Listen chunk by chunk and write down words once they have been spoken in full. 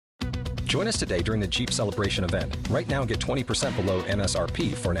Join us today during the Jeep Celebration event. Right now, get 20% below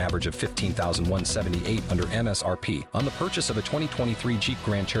MSRP for an average of $15,178 under MSRP on the purchase of a 2023 Jeep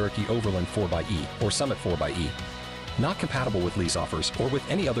Grand Cherokee Overland 4xE or Summit 4xE. Not compatible with lease offers or with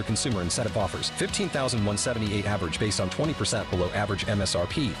any other consumer incentive offers. $15,178 average based on 20% below average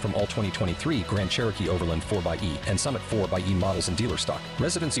MSRP from all 2023 Grand Cherokee Overland 4xE and Summit 4xE models in dealer stock.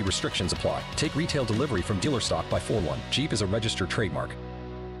 Residency restrictions apply. Take retail delivery from dealer stock by 4/1. Jeep is a registered trademark.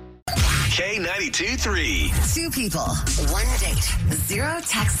 K92.3. Two people, one date, 0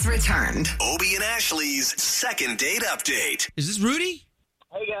 texts returned. Obie and Ashley's second date update. Is this Rudy?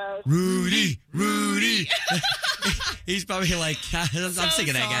 Hey, guys. Rudy. He's probably like, I'm sick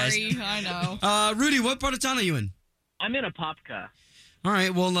of that, guys. I know. Rudy, what part of town are you in? I'm in a Popka. All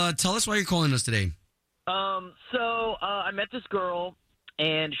right, well, tell us why you're calling us today. I met this girl,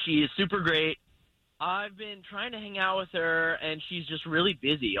 and she is super great. I've been trying to hang out with her, and she's just really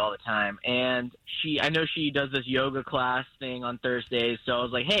busy all the time. And I know she does this yoga class thing on Thursdays, so I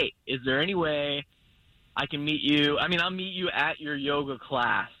was like, hey, is there any way I can meet you? I mean, I'll meet you at your yoga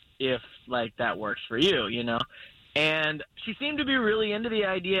class if, like, that works for you, you know? And she seemed to be really into the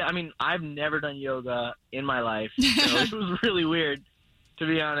idea. I mean, I've never done yoga in my life, so it was really weird, to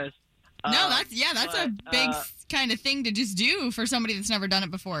be honest. No, that's a big kind of thing to just do for somebody that's never done it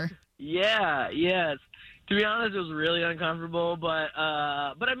before. Yes. To be honest, it was really uncomfortable, but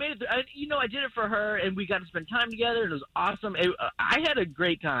I made it. I did it for her, and we got to spend time together, and it was awesome. I had a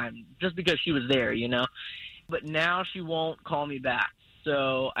great time just because she was there, you know. But now she won't call me back,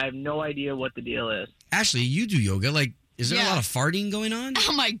 so I have no idea what the deal is. Ashley, you do yoga. Like, is there a lot of farting going on?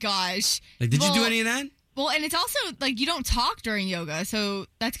 Oh my gosh! Like, did you do any of that? Well, and it's also like you don't talk during yoga, so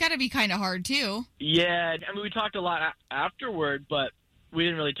that's got to be kind of hard too. Yeah, I mean, we talked a lot afterward, but we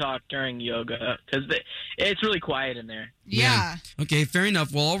didn't really talk during yoga because it's really quiet in there. Yeah. Okay, fair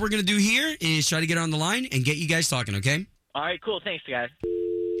enough. Well, all we're going to do here is try to get her on the line and get you guys talking, okay? All right, cool. Thanks, guys.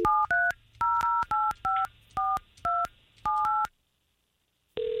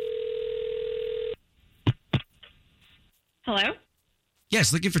 Hello?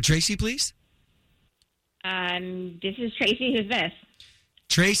 Yes, looking for Tracy, please? This is Tracy. Who's this?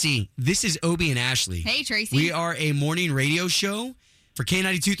 Tracy, this is Obie and Ashley. Hey, Tracy. We are a morning radio show for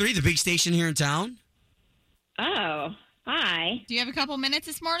K92.3, the big station here in town. Oh, hi. Do you have a couple minutes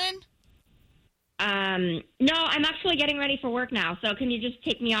this morning? No, I'm actually getting ready for work now, so can you just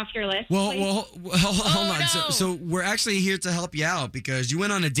take me off your list, Well, please? hold on. No. So we're actually here to help you out because you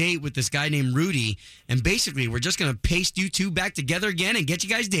went on a date with this guy named Rudy, and basically we're just going to paste you two back together again and get you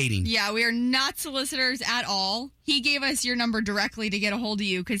guys dating. Yeah, we are not solicitors at all. He gave us your number directly to get a hold of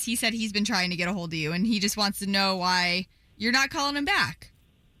you because he said he's been trying to get a hold of you, and he just wants to know why you're not calling him back.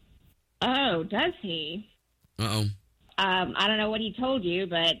 Oh, does he? Uh-oh. I don't know what he told you,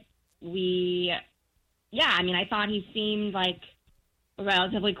 but I thought he seemed like a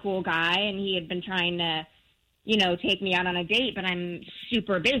relatively cool guy, and he had been trying to, take me out on a date, but I'm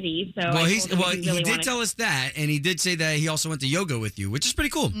super busy, so he did tell us that, and he did say that he also went to yoga with you, which is pretty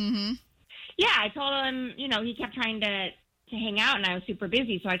cool. Mm-hmm. Yeah, I told him, he kept trying to hang out, and I was super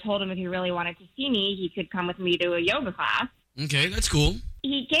busy, so I told him if he really wanted to see me, he could come with me to a yoga class. Okay, that's cool.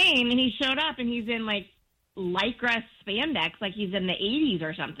 He came, and he showed up, and he's in, Lycra spandex, like he's in the 80s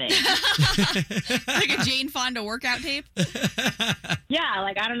or something. Like a Jane Fonda workout tape? Yeah,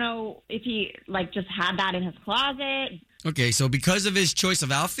 I don't know if he, just had that in his closet. Okay, so because of his choice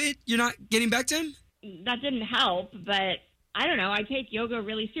of outfit, you're not getting back to him? That didn't help, but I don't know. I take yoga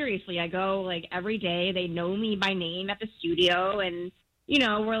really seriously. I go, every day. They know me by name at the studio, and,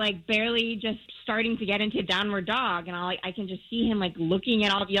 we're, barely just starting to get into downward dog, and I can just see him, looking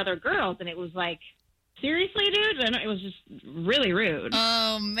at all the other girls, and it was seriously, dude? And it was just really rude.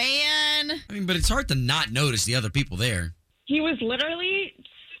 Oh, man. I mean, but it's hard to not notice the other people there. He was literally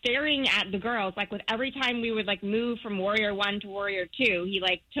staring at the girls. With every time we would, move from Warrior 1 to Warrior 2, he,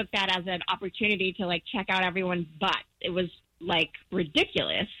 took that as an opportunity to, check out everyone's butt. It was,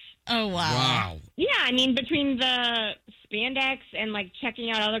 ridiculous. Oh, wow. Yeah, I mean, between the spandex and, checking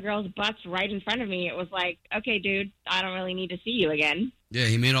out other girls' butts right in front of me, it was okay, dude, I don't really need to see you again. Yeah,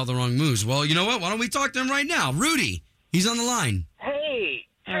 he made all the wrong moves. Well, you know what? Why don't we talk to him right now? Rudy, he's on the line. Hey,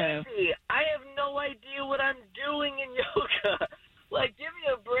 Tracy, I have no idea what I'm doing in yoga. Give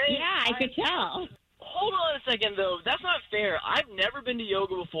me a break. Yeah, I could tell. Hold on a second, though. That's not fair. I've never been to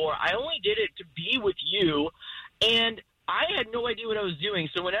yoga before. I only did it to be with you, and I had no idea what I was doing.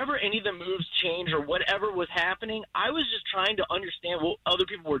 So whenever any of the moves changed or whatever was happening, I was just trying to understand what other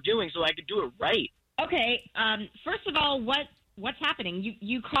people were doing so I could do it right. Okay, first of all, what's happening?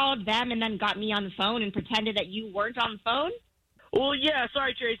 You called them and then got me on the phone and pretended that you weren't on the phone? Well, yeah,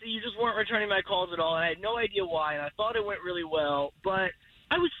 sorry, Tracy. You just weren't returning my calls at all, and I had no idea why, and I thought it went really well. But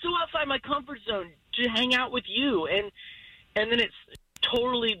I was so outside my comfort zone to hang out with you, and then it's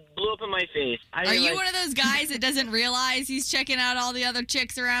totally blew up in my face. Are you one of those guys that doesn't realize he's checking out all the other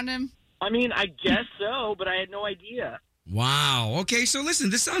chicks around him? I mean, I guess so, but I had no idea. Wow. Okay, so listen,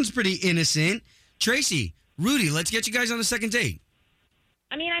 this sounds pretty innocent. Tracy, Rudy, let's get you guys on a second date.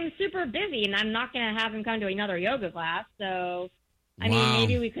 I mean, I'm super busy, and I'm not going to have him come to another yoga class. So, I Wow. mean,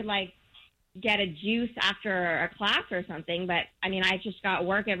 maybe we could, like, get a juice after a class or something. But, I mean, I just got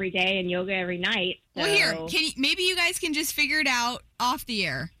work every day and yoga every night. So. Well, here, maybe you guys can just figure it out off the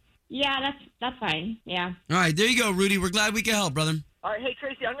air. Yeah, that's fine. Yeah. All right, there you go, Rudy. We're glad we could help, brother. All right, hey,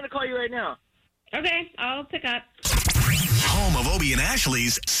 Tracy, I'm going to call you right now. Okay, I'll pick up. Home of Obie and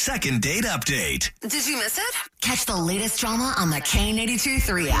Ashley's second date update. Did you miss it? Catch the latest drama on the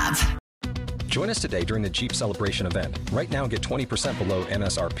K82-3 app. Join us today during the Jeep Celebration event. Right now, get 20% below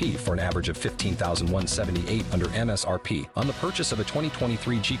MSRP for an average of $15,178 under MSRP on the purchase of a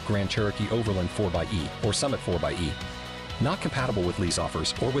 2023 Jeep Grand Cherokee Overland 4xE or Summit 4xE. Not compatible with lease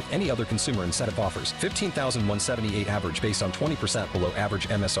offers or with any other consumer incentive offers. $15,178 average based on 20% below average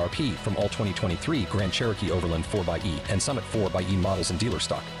MSRP from all 2023 Grand Cherokee Overland 4xE and Summit 4xE models in dealer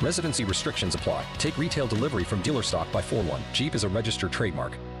stock. Residency restrictions apply. Take retail delivery from dealer stock by 4/1. Jeep is a registered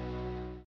trademark.